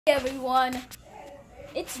Hey everyone,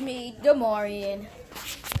 it's me, Demarian,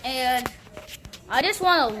 and I just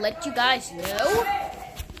want to let you guys know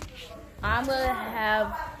I'm gonna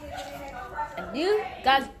have a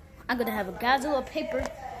Godzilla paper.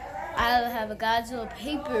 I'll have a Godzilla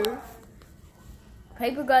paper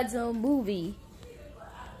Godzilla movie,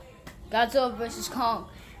 Godzilla vs. Kong,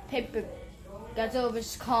 Godzilla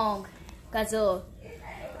vs. Kong, a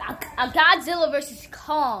Godzilla vs.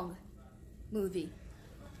 Kong movie.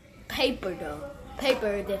 Paper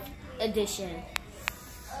edition.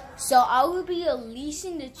 So I will be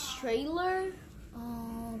releasing the trailer.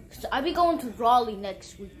 So I'll be going to Raleigh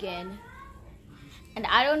next weekend, and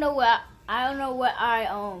I don't know what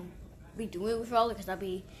I be doing with Raleigh, because I'll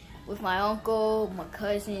be with my uncle, my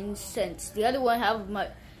cousins, since the other one have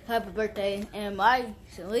a birthday, and my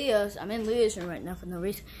Leah's. I'm in Leah's room right now for no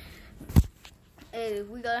reason. And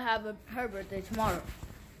we're gonna have her birthday tomorrow.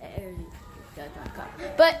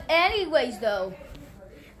 But anyways,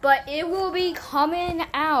 it will be coming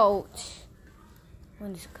out.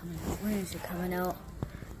 When is it coming out?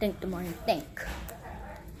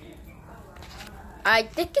 I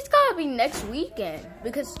think it's gotta be next weekend,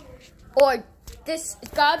 it's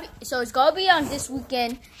gotta be on this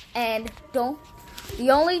weekend. And the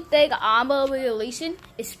only thing I'm gonna be releasing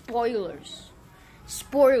is spoilers.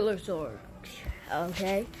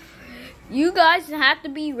 Okay. You guys have to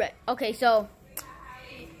be ready. Okay, so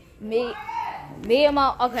me and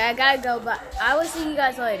mom. Okay, I gotta go, but I will see you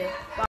guys later. Bye.